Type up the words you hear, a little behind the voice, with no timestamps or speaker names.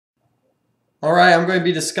All right, I'm going to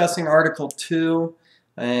be discussing Article 2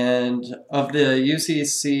 and of the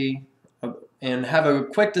UCC and have a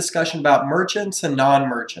quick discussion about merchants and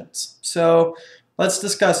non-merchants. So let's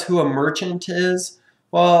discuss who a merchant is.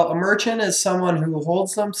 Well, a merchant is someone who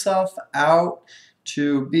holds themselves out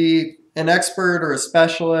to be an expert or a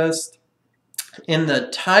specialist in the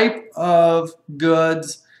type of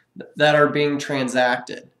goods that are being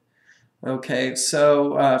transacted. Okay,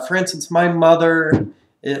 so for instance, my mother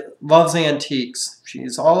loves antiques.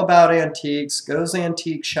 She's all about antiques, goes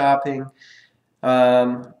antique shopping,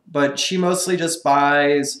 but she mostly just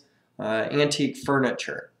buys antique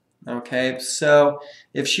furniture. Okay, so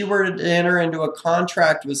if she were to enter into a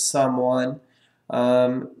contract with someone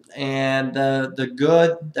and the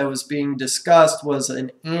good that was being discussed was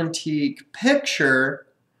an antique picture,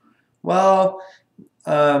 well,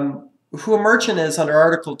 who a merchant is under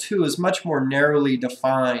Article 2 is much more narrowly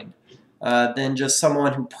defined than just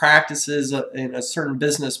someone who practices in a certain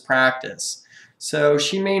business practice. So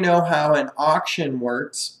she may know how an auction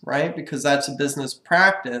works, right, because that's a business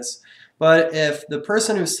practice. But if the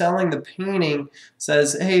person who's selling the painting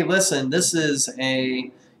says, hey, listen, this is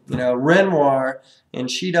a Renoir,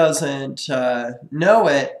 and she doesn't know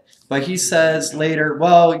it, but he says later,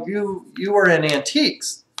 well, you were in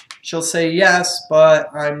antiques. She'll say, yes,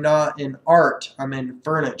 but I'm not in art, I'm in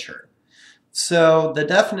furniture. So the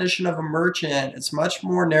definition of a merchant is much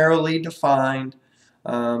more narrowly defined.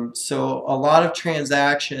 So a lot of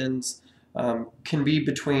transactions are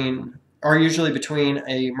usually between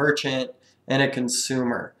a merchant and a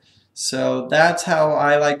consumer. So that's how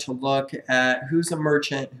I like to look at who's a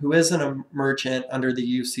merchant, who isn't a merchant under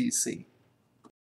the UCC.